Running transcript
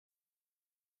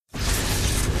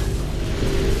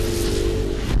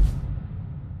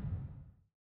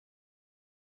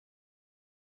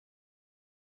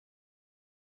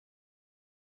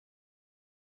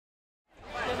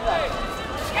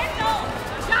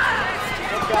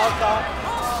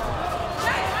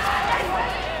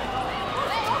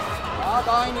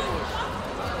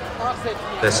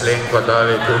The sling for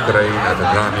David, Ukraine, the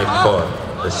Grammy 4.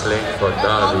 The sling for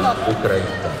David, Ukraine.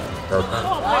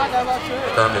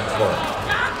 Grammy 4.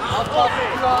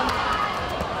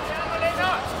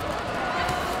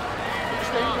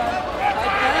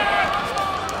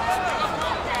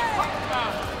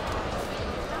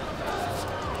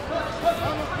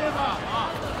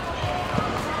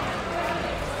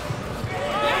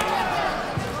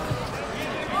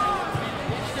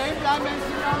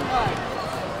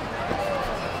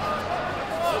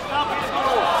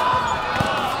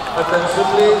 Attention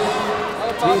please,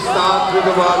 we start with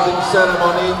the awarding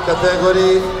ceremony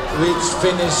category which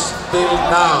finished till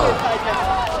now.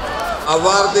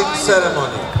 Awarding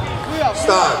ceremony.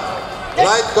 Start.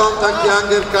 Light contact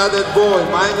younger cadet boy,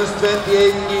 minus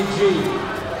 28 kg.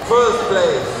 First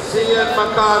place, Cillian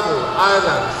McCardle,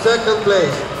 Ireland. Second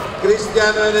place,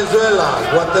 Cristian Venezuela,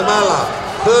 Guatemala.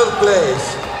 Third place,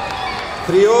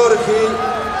 Priorfi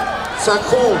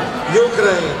Sakum,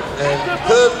 Ukraine, and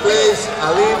third place,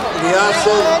 Alin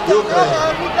Liasov,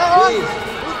 Ukraine. Please,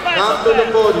 come to the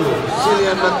podium.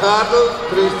 Cillian McCardle,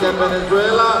 Cristian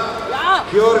Venezuela,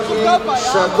 Priorfi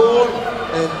Sakum,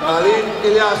 and Alin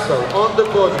Ilyasov on the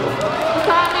podium.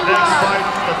 Next fight,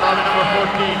 tatami number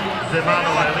 14,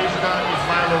 Zemano Elishka,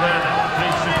 Ismail Olina.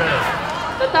 Please prepare.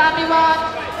 Tatami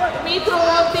 1,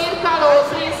 Dmitro Tirkalo,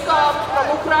 please come from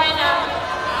Ukraine.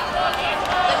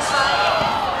 Next fight,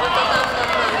 tatami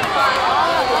number 5,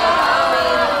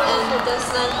 Karin and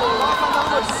Deslanko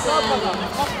Arseni.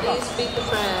 Please be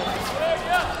prepared.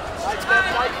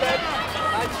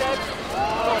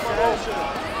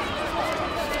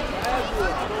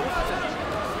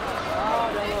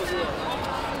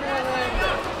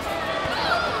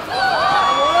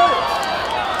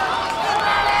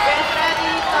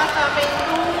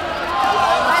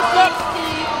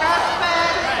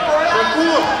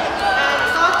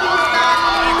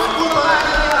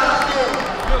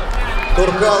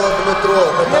 Туркало Дмитро,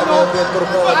 татами 1,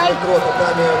 Туркало Дмитро,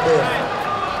 татами 1.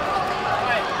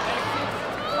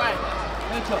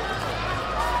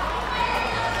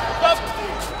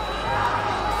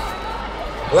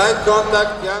 Light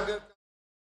contact, younger.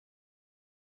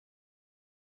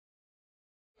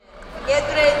 Get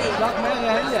ready.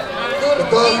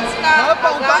 Turkinska,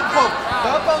 Agata,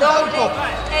 Dobrik,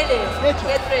 Elif. Get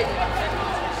ready.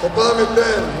 Tatami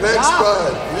 10, next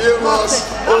fight, Yilmaz,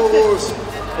 August,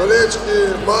 Kolecski,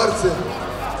 Marcin.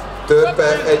 Törpe,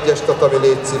 egyes tatami,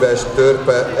 légy szíves,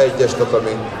 törpe, egyes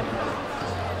tatami.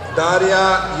 Daria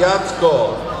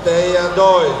Jacko, Teja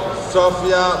Doj,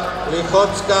 Sofia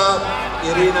Lichocka,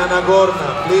 Irina Nagorna,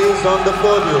 please on the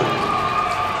podium.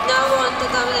 Now on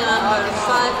tatami number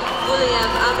 5,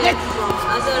 William Amir from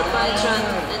Azerbaijan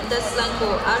and Deslanko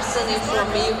Arseni from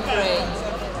Ukraine.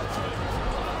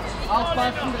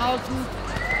 Aufpassen draußen.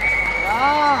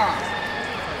 Ja.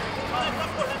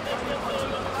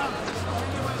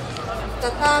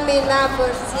 Tatami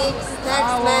number 6,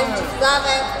 next match,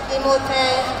 Zavet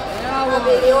Timotei,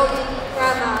 Mobiliovic,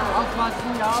 Kama.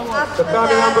 Aufpassen, jawohl. After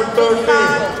Tatami that, number we 13.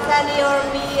 start senior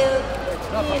meal.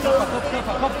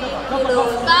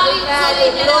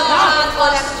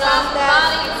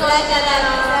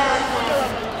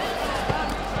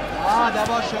 Ah, der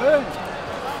war schön.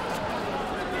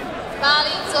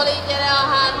 Bálint Zoli, gyere a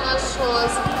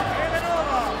hármashoz.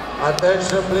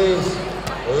 Attention please,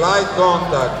 light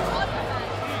contact.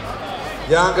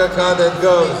 Younger cadet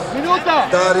girls,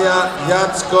 Daria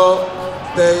Jacko,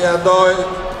 Teja Doj,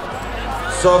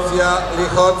 Sofia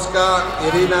Lichocka,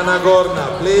 Irina Nagorna,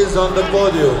 please on the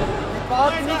podium.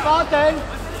 Nicht warten.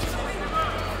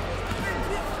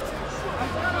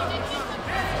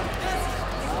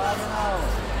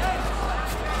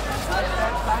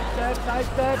 Side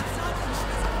step.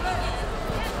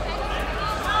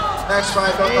 Next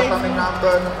fight on tatami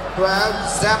number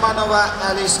 12, Zemanova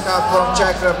Eliska from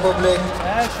Czech Republic,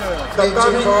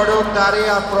 Djibouti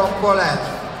Daria from Poland.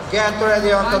 Get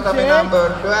ready on tatami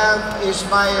number 12,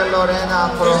 Ismail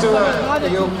Lorena from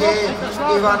UK,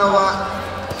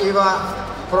 Iva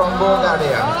from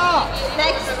Bulgaria.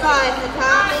 Next fight,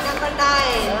 tatami number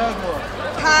 9,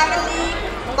 Karin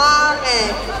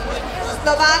Marek,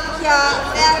 Slovakia,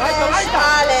 Nerves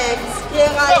Alex,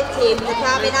 Kirai team,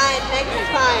 tatami 9, next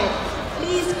fight.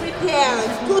 Please prepare,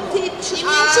 Kutic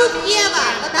Iminchuk Eva,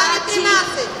 tatami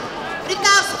 13,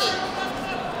 Britovski.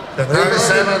 Tatami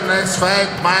 7, next fight,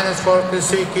 minus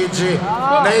 46 kg.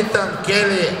 Nathan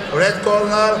Kelly, red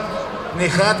corner.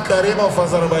 Nihat Karimov,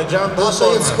 Azerbaijan, blue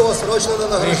corner.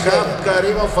 Nihat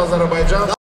Karimov,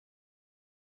 Azerbaijan.